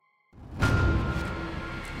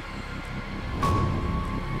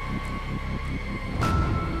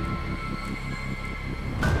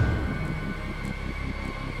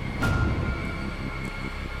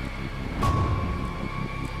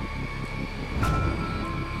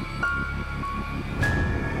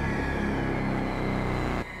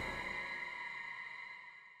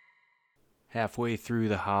Halfway through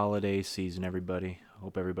the holiday season, everybody.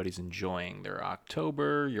 Hope everybody's enjoying their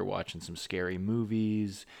October. You're watching some scary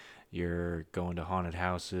movies. You're going to haunted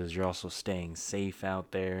houses. You're also staying safe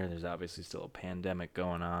out there. There's obviously still a pandemic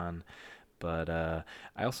going on. But I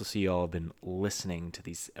also see y'all have been listening to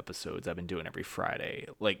these episodes I've been doing every Friday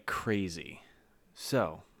like crazy.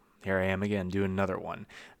 So, here I am again doing another one.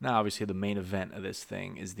 Now, obviously, the main event of this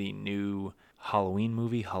thing is the new Halloween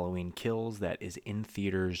movie, Halloween Kills, that is in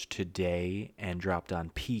theaters today and dropped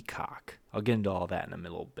on Peacock. I'll get into all that in a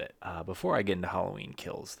little bit. Before I get into Halloween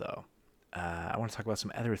Kills, though, I want to talk about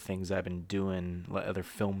some other things I've been doing, other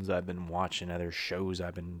films I've been watching, other shows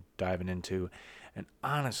I've been diving into. And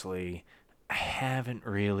honestly, I haven't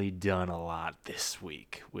really done a lot this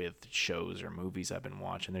week with shows or movies I've been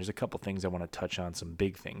watching. There's a couple things I want to touch on, some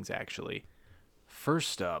big things actually.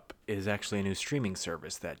 First up is actually a new streaming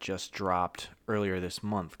service that just dropped earlier this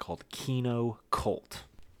month called Kino Cult.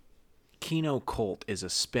 Kino Cult is a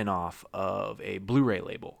spin-off of a Blu-ray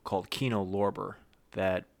label called Kino Lorber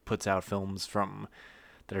that puts out films from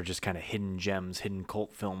that are just kind of hidden gems, hidden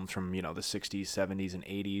cult films from, the 60s, 70s, and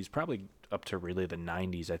 80s, probably up to really the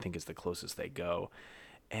 90s, I think is the closest they go.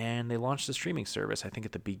 And they launched the streaming service, I think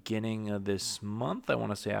at the beginning of this month. I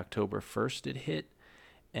want to say October 1st it hit.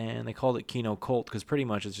 And they called it Kino Cult because pretty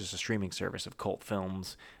much it's just a streaming service of cult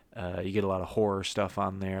films. You get a lot of horror stuff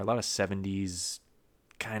on there, a lot of 70s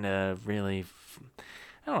kind of really,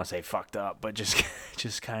 I don't want to say fucked up, but just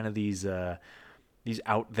just kind of these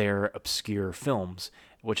out there obscure films,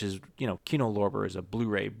 which is, Kino Lorber is a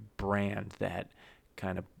Blu-ray brand that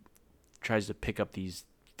kind of tries to pick up these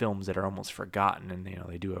films that are almost forgotten, and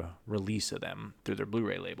they do a release of them through their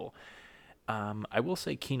Blu-ray label. I will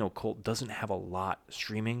say Kino Cult doesn't have a lot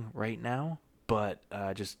streaming right now, but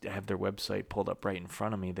just have their website pulled up right in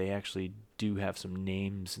front of me. They actually do have some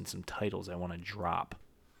names and some titles I want to drop.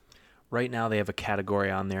 Right now, they have a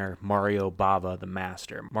category on there, Mario Bava, the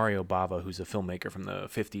Master. Mario Bava, who's a filmmaker from the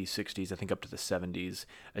 50s, 60s, I think up to the 70s,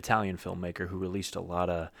 Italian filmmaker who released a lot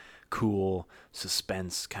of cool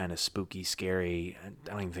suspense, kind of spooky, scary. I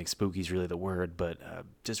don't even think spooky is really the word, but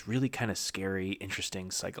just really kind of scary,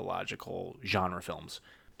 interesting, psychological genre films.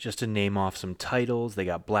 Just to name off some titles, they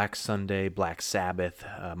got Black Sunday, Black Sabbath,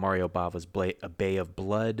 Mario Bava's A Bay of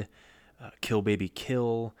Blood, Kill Baby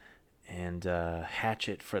Kill, and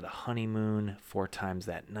Hatchet for the Honeymoon, Four Times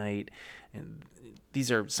That Night. And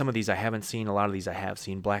some of these I haven't seen, a lot of these I have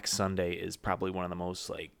seen. Black Sunday is probably one of the most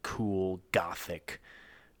cool gothic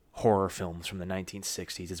horror films from the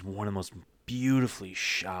 1960s. It's one of the most beautifully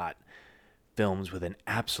shot films with an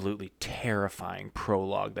absolutely terrifying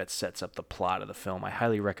prologue that sets up the plot of the film. I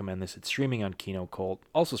highly recommend this. It's streaming on Kino Cult,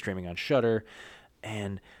 also streaming on Shudder,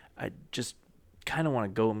 and I just kind of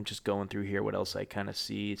want to go. I'm just going through here what else I kind of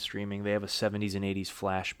see streaming. They have a 70s and 80s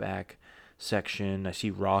flashback section. I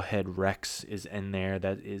see Rawhead Rex is in there.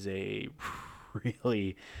 That is a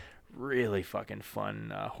really, really fucking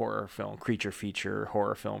fun horror film, creature feature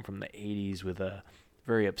horror film from the 80s with a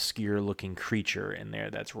very obscure looking creature in there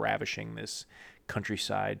that's ravishing this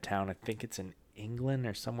countryside town. I think it's in England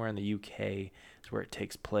or somewhere in the UK is where it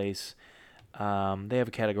takes place. They have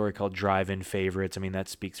a category called drive-in favorites. I mean, that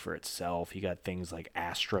speaks for itself. You got things like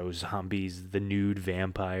Astro Zombies, The Nude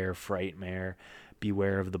Vampire, Frightmare,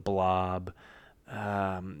 Beware of the Blob.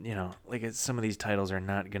 Some of these titles are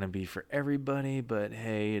not going to be for everybody, but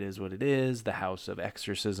hey, it is what it is. The House of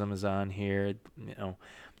Exorcism is on here.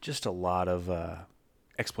 Just a lot of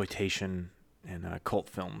exploitation and cult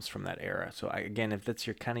films from that era. So again, if that's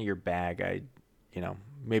your bag,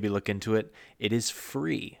 maybe look into it. It is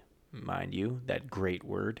free. Mind you, that great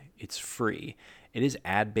word. It's free. It is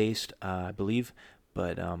ad-based, I believe,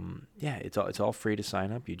 but it's all free to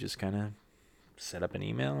sign up. You just kind of set up an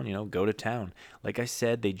email and go to town. Like I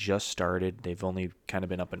said, they just started. They've only kind of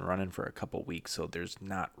been up and running for a couple weeks, so there's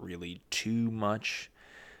not really too much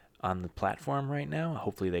on the platform right now.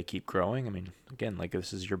 Hopefully they keep growing. I mean, again,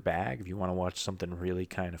 this is your bag. If you want to watch something really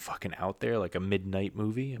kind of fucking out there, like a midnight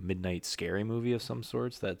movie, a midnight scary movie of some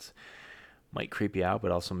sorts that's might creep you out,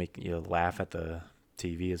 but also make you laugh at the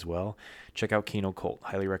TV as well, check out Kino Cult.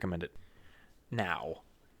 Highly recommend it. Now,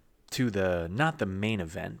 to not the main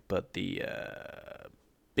event, but the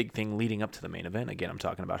big thing leading up to the main event. Again, I'm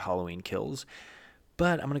talking about Halloween Kills.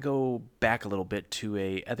 But I'm going to go back a little bit to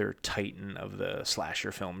a other titan of the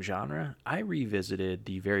slasher film genre. I revisited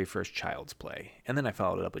the very first Child's Play, and then I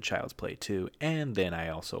followed it up with Child's Play 2, and then I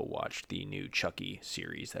also watched the new Chucky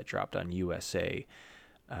series that dropped on USA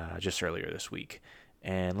just earlier this week.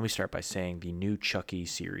 And let me start by saying the new Chucky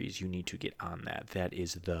series, you need to get on that. That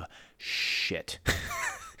is the shit.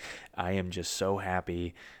 I am just so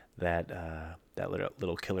happy that that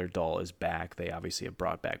little killer doll is back. They obviously have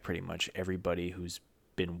brought back pretty much everybody who's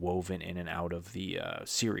been woven in and out of the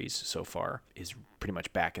series so far is pretty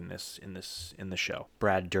much back in the show.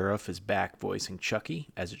 Brad Dourif is back voicing Chucky,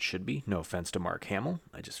 as it should be. No offense to Mark Hamill,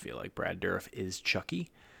 I just feel like Brad Dourif is Chucky.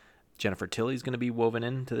 Jennifer Tilly's going to be woven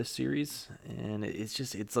into this series, and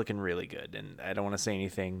it's looking really good. And I don't want to say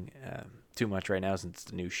anything too much right now since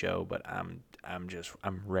it's a new show, but I'm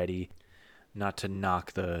ready. Not to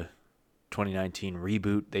knock the 2019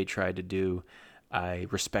 reboot they tried to do. I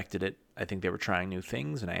respected it. I think they were trying new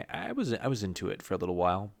things, and I was into it for a little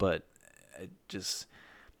while, but I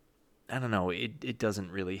don't know. It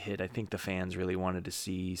doesn't really hit. I think the fans really wanted to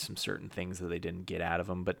see some certain things that they didn't get out of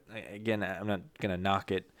them. But again, I'm not gonna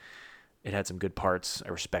knock it. It had some good parts. I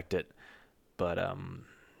respect it, but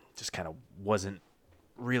just kind of wasn't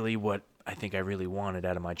really what I think I really wanted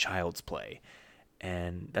out of my Child's Play.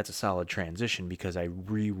 And that's a solid transition because I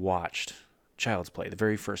rewatched Child's Play, the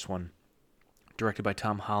very first one, directed by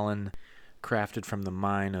Tom Holland, crafted from the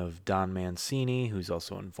mind of Don Mancini, who's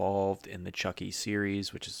also involved in the Chucky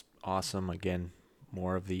series, which is awesome. Again,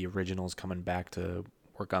 more of the originals coming back to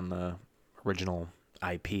work on the original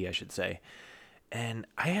IP, I should say. And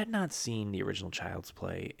I had not seen the original Child's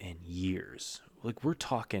Play in years. Like, we're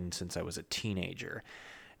talking since I was a teenager.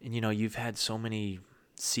 And, you've had so many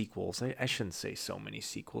sequels. I shouldn't say so many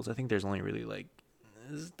sequels. I think there's only really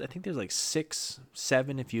there's like 6,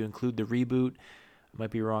 7 if you include the reboot. I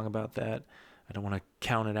might be wrong about that. I don't want to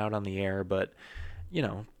count it out on the air, but,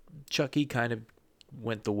 Chucky kind of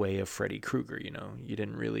went the way of Freddy Krueger, You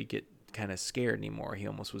didn't really get kind of scared anymore. He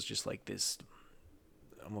almost was just like this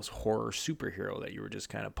almost horror superhero that you were just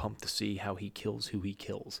kind of pumped to see how he kills who he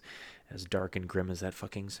kills, as dark and grim as that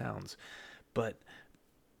fucking sounds. But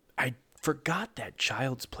I forgot that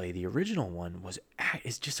Child's Play, the original one,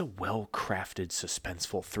 is just a well-crafted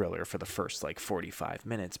suspenseful thriller for the first 45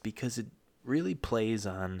 minutes, because it really plays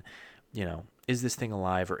on, is this thing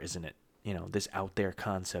alive or isn't it? This out there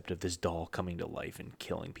concept of this doll coming to life and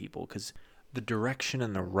killing people, because the direction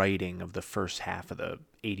and the writing of the first half of the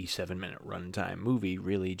 87-minute runtime movie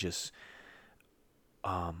really just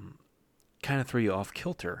kind of threw you off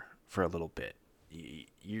kilter for a little bit.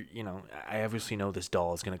 I obviously know this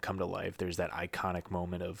doll is going to come to life. There's that iconic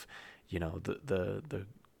moment of, the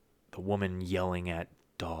woman yelling at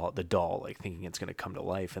the doll, thinking it's going to come to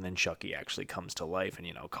life, and then Chucky actually comes to life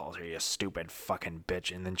and, calls her, "You stupid fucking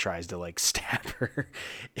bitch," and then tries to stab her.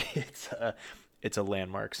 It's a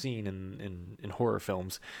landmark scene in horror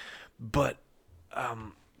films. But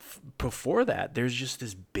before that, there's just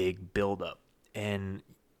this big buildup. And,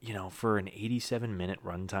 for an 87-minute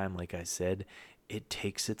runtime, like I said, it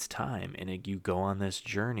takes its time. And you go on this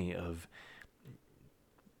journey of,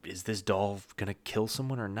 is this doll going to kill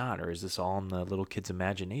someone or not? Or is this all in the little kid's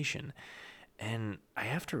imagination? And I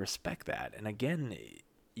have to respect that. And again,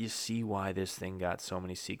 you see why this thing got so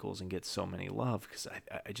many sequels and gets so many love, because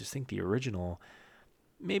I just think the original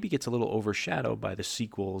maybe gets a little overshadowed by the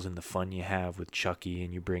sequels and the fun you have with Chucky,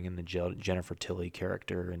 and you bring in the Jennifer Tilly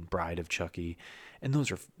character and Bride of Chucky, and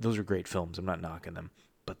those are great films. I'm not knocking them,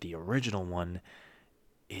 but the original one,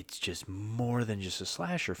 it's just more than just a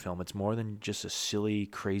slasher film. It's more than just a silly,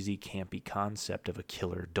 crazy, campy concept of a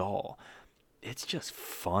killer doll. It's just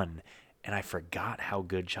fun. And I forgot how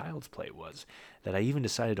good Child's Play was, that I even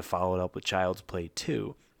decided to follow it up with Child's Play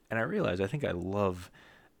 2. And I realized I think I love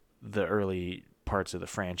the early parts of the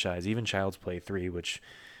franchise, even Child's Play 3, which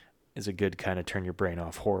is a good kind of turn your brain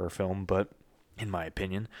off horror film. But in my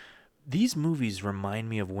opinion, these movies remind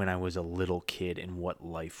me of when I was a little kid and what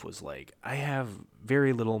life was like. I have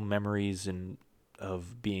very little memories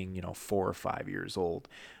of being, 4 or 5 years old,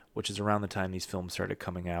 which is around the time these films started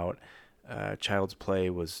coming out. Child's Play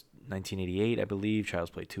was 1988, I believe.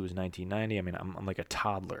 Child's Play 2 was 1990. I mean, I'm like a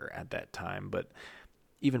toddler at that time, but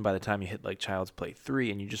even by the time you hit Child's Play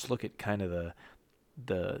 3 and you just look at kind of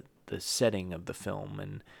the setting of the film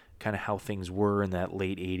and kind of how things were in that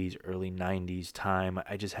late 80s, early 90s time,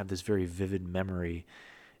 I just have this very vivid memory,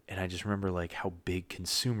 and I just remember how big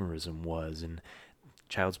consumerism was, and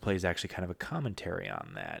Child's Play is actually kind of a commentary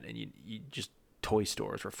on that. And you just, toy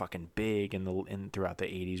stores were fucking big throughout the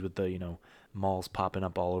 80s with the, malls popping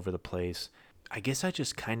up all over the place. I guess I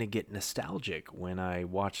just kind of get nostalgic when I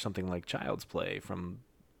watch something like Child's Play from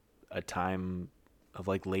a time of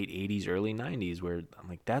late 80s, early 90s, where I'm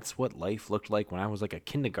like, that's what life looked like when I was a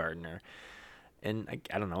kindergartner. And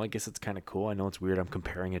I don't know, I guess it's kind of cool. I know it's weird I'm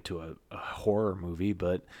comparing it to a horror movie,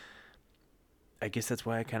 but I guess that's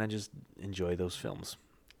why I kind of just enjoy those films.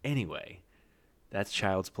 Anyway, that's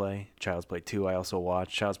Child's Play. Child's Play 2 I also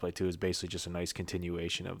watched. Child's Play 2 is basically just a nice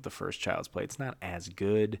continuation of the first Child's Play. It's not as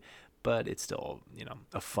good, but it's still,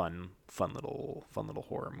 a fun little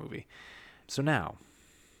horror movie. So now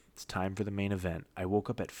it's time for the main event. I woke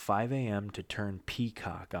up at 5 a.m. to turn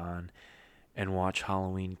Peacock on and watch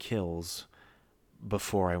Halloween Kills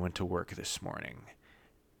before I went to work this morning.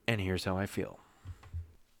 And here's how I feel.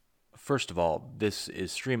 First of all, this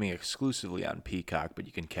is streaming exclusively on Peacock, but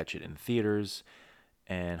you can catch it in theaters.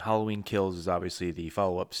 And Halloween Kills is obviously the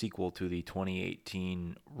follow-up sequel to the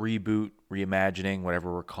 2018 reboot, reimagining,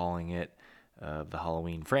 whatever we're calling it, of the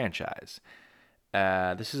Halloween franchise.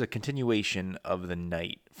 This is a continuation of the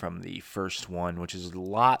night from the first one, which is a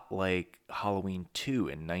lot like Halloween 2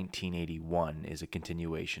 in 1981 is a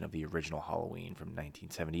continuation of the original Halloween from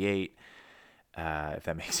 1978, if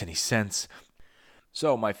that makes any sense.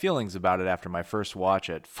 So my feelings about it after my first watch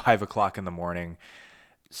at 5 o'clock in the morning,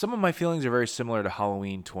 some of my feelings are very similar to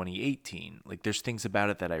Halloween 2018. Like, there's things about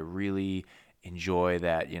it that I really enjoy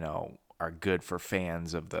that, are good for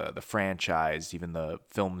fans of the franchise, even the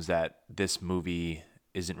films that this movie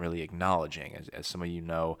isn't really acknowledging. As some of you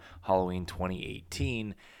know, Halloween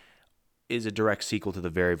 2018 is a direct sequel to the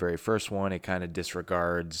very, very first one. It kind of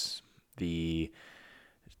disregards the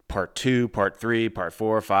Part 2, Part 3, Part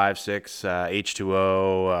 4, 5, 6,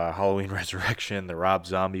 H2O, Halloween Resurrection, the Rob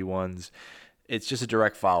Zombie ones. It's just a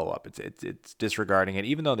direct follow-up. It's disregarding it,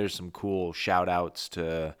 even though there's some cool shout-outs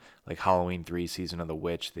to like Halloween 3, Season of the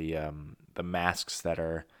Witch, the masks that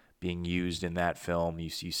are being used in that film. You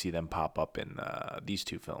see them pop up in these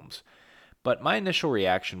two films. But my initial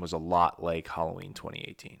reaction was a lot like Halloween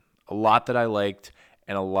 2018. A lot that I liked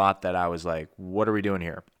and a lot that I was like, what are we doing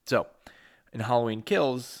here? So in Halloween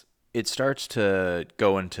Kills, it starts to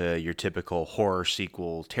go into your typical horror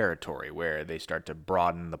sequel territory where they start to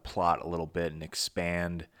broaden the plot a little bit and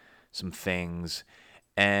expand some things.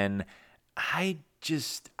 And I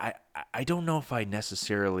don't know if I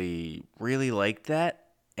necessarily really like that.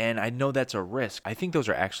 And I know that's a risk. I think those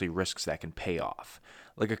are actually risks that can pay off.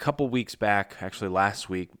 Like a couple weeks back, actually last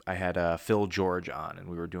week, I had Phil George on and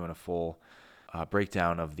we were doing a full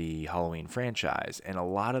breakdown of the Halloween franchise. And a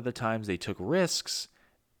lot of the times they took risks.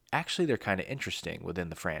 Actually, they're kind of interesting within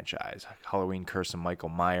the franchise. Halloween Curse of Michael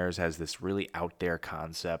Myers has this really out there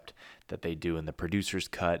concept that they do in the producer's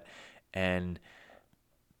cut. And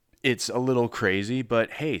it's a little crazy,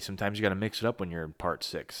 but hey, sometimes you got to mix it up when you're in part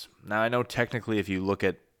 6. Now, I know technically if you look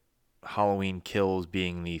at Halloween Kills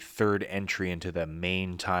being the third entry into the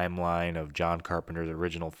main timeline of John Carpenter's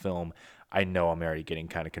original film, I know I'm already getting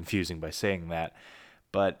kind of confusing by saying that.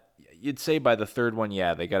 But you'd say by the third one,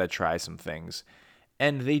 yeah, they got to try some things.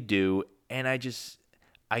 And they do, and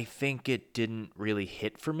I think it didn't really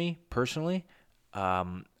hit for me, personally.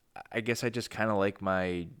 I guess I just kind of like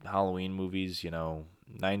my Halloween movies,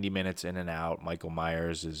 90 minutes in and out. Michael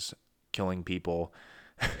Myers is killing people,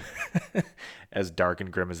 as dark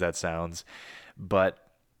and grim as that sounds. But,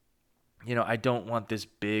 I don't want this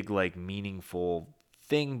big, meaningful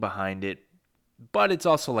thing behind it. But it's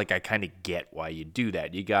also I kind of get why you do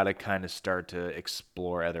that. You got to kind of start to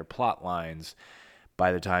explore other plot lines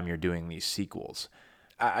by the time you're doing these sequels.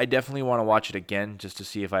 I definitely want to watch it again just to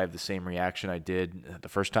see if I have the same reaction I did the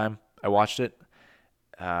first time I watched it.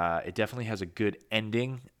 It definitely has a good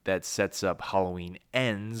ending that sets up Halloween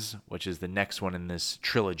Ends, which is the next one in this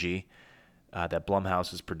trilogy that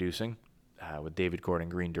Blumhouse is producing, with David Gordon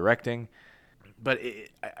Green directing. But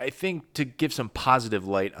I think to give some positive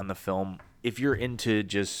light on the film, if you're into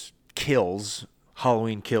just kills,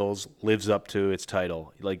 Halloween Kills lives up to its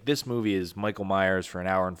title. This movie is Michael Myers for an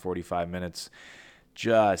hour and 45 minutes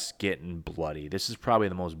just getting bloody. This is probably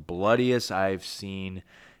the most bloodiest I've seen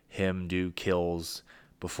him do kills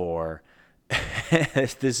before.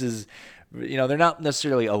 This is, they're not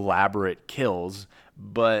necessarily elaborate kills,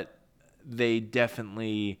 but they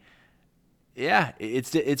definitely, yeah,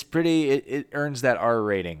 it's pretty, it earns that R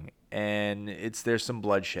rating, and there's some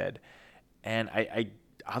bloodshed. And I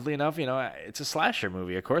oddly enough, it's a slasher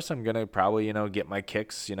movie. Of course, I'm going to probably, get my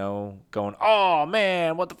kicks, going, oh,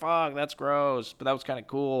 man, what the fuck? That's gross. But that was kind of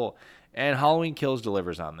cool. And Halloween Kills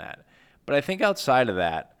delivers on that. But I think outside of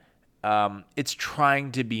that, it's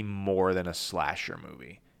trying to be more than a slasher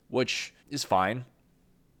movie, which is fine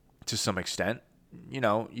to some extent.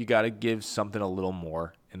 You got to give something a little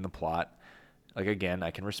more in the plot. Again,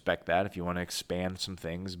 I can respect that if you want to expand some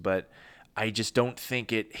things. But I just don't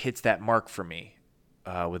think it hits that mark for me.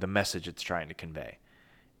 With a message it's trying to convey.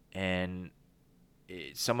 And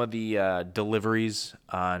some of the deliveries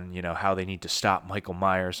on, how they need to stop Michael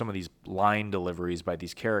Myers, some of these line deliveries by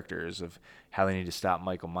these characters of how they need to stop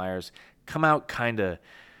Michael Myers come out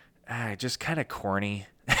just kind of corny.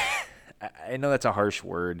 I know that's a harsh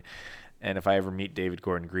word. And if I ever meet David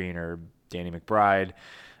Gordon Green or Danny McBride,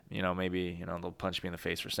 Maybe, they'll punch me in the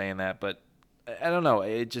face for saying that, but I don't know.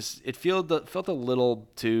 It felt a little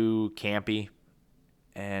too campy,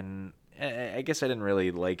 and I guess I didn't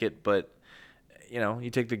really like it, but you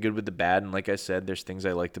take the good with the bad, and like I said, there's things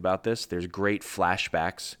I liked about this. There's great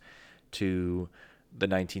flashbacks to the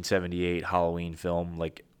 1978 Halloween film,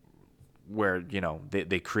 like where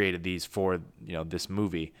they created these for this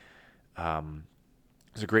movie.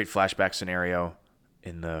 There's a great flashback scenario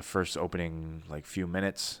in the first opening few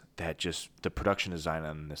minutes that just the production design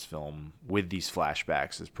on this film with these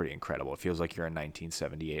flashbacks is pretty incredible. It feels like you're in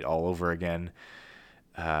 1978 all over again.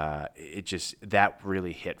 That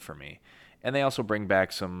really hit for me. And they also bring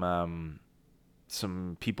back some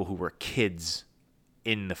people who were kids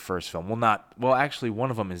in the first film. Actually, one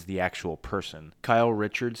of them is the actual person. Kyle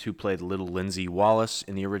Richards, who played little Lindsay Wallace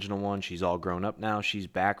in the original one. She's all grown up now. She's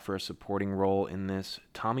back for a supporting role in this.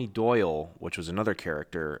 Tommy Doyle, which was another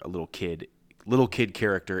character, a little kid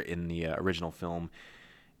character in the original film.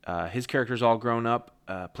 His character's all grown up,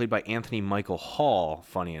 played by Anthony Michael Hall,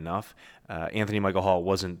 funny enough. Anthony Michael Hall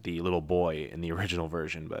wasn't the little boy in the original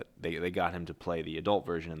version, but they got him to play the adult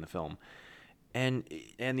version in the film. And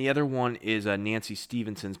the other one is Nancy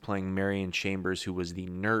Stevenson's playing Marion Chambers, who was the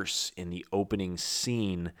nurse in the opening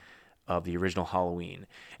scene of the original Halloween.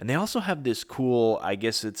 And they also have this cool, I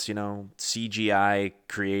guess it's, CGI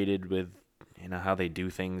created with, how they do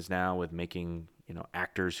things now with making,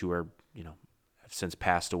 actors who are, have since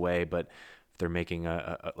passed away, but they're making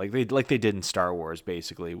like they did in Star Wars,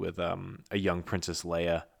 basically, with a young Princess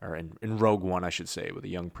Leia, or in Rogue One, I should say, with a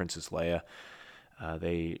young Princess Leia.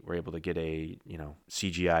 They were able to get a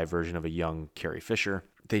CGI version of a young Carrie Fisher.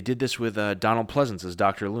 They did this with Donald Pleasance as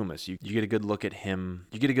Dr. Loomis. You get a good look at him.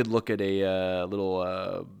 You get a good look at a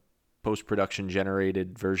little post-production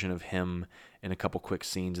generated version of him in a couple quick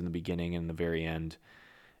scenes in the beginning and the very end.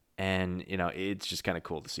 And, it's just kind of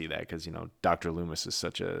cool to see that because, Dr. Loomis is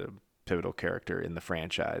such a pivotal character in the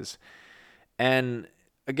franchise. And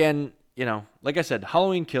again, like I said,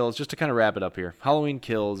 Halloween Kills, just to kind of wrap it up here, Halloween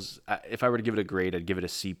Kills, if I were to give it a grade, I'd give it a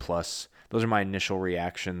C+. Those are my initial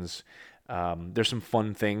reactions. There's some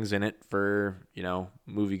fun things in it for,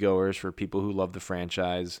 moviegoers, for people who love the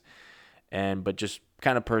franchise. But just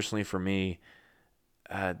kind of personally for me,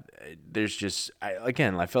 there's just,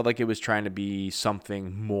 I felt like it was trying to be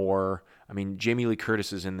something more. I mean, Jamie Lee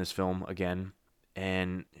Curtis is in this film again,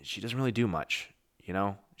 and she doesn't really do much,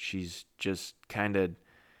 She's just kind of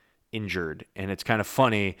injured, and it's kind of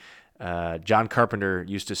funny. John Carpenter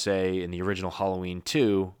used to say in the original Halloween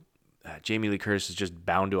 2, Jamie Lee Curtis is just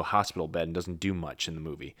bound to a hospital bed and doesn't do much in the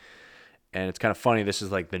movie. And it's kind of funny. This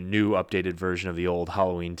is like the new updated version of the old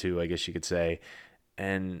Halloween 2, I guess you could say.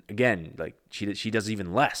 And again, like she does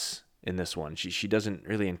even less in this one. She doesn't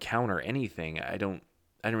really encounter anything. I didn't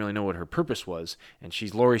really know what her purpose was. And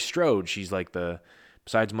she's Laurie Strode. She's like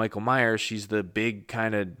besides Michael Myers, she's the big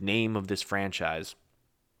kind of name of this franchise.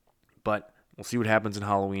 But we'll see what happens in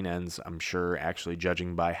Halloween Ends. I'm sure, actually,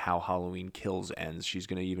 judging by how Halloween Kills ends, she's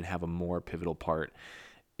going to even have a more pivotal part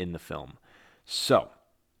in the film. So,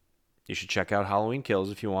 you should check out Halloween Kills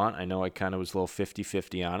if you want. I know I kind of was a little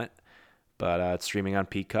 50-50 on it, but it's streaming on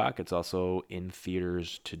Peacock. It's also in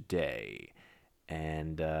theaters today.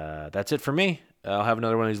 And that's it for me. I'll have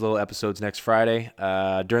another one of these little episodes next Friday.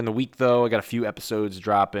 During the week, though, I got a few episodes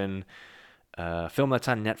dropping. Film that's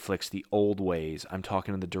on Netflix, The Old Ways. I'm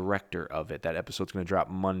talking to the director of it. That episode's going to drop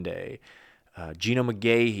Monday. Gino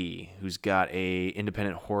McGahee, who's got a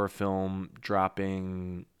independent horror film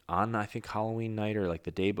dropping on, I think, Halloween night or like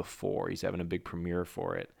the day before. He's having a big premiere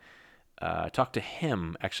for it. I talked to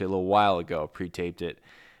him actually a little while ago, pre-taped it,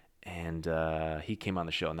 and he came on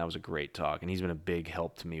the show, and that was a great talk. And he's been a big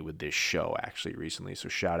help to me with this show actually recently, so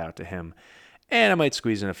shout out to him. And I might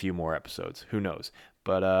squeeze in a few more episodes. Who knows?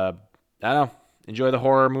 But I don't know. Enjoy the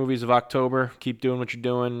horror movies of October. Keep doing what you're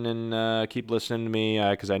doing, and keep listening to me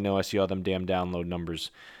because I know I see all them damn download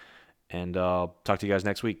numbers. And I'll talk to you guys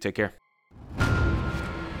next week. Take care.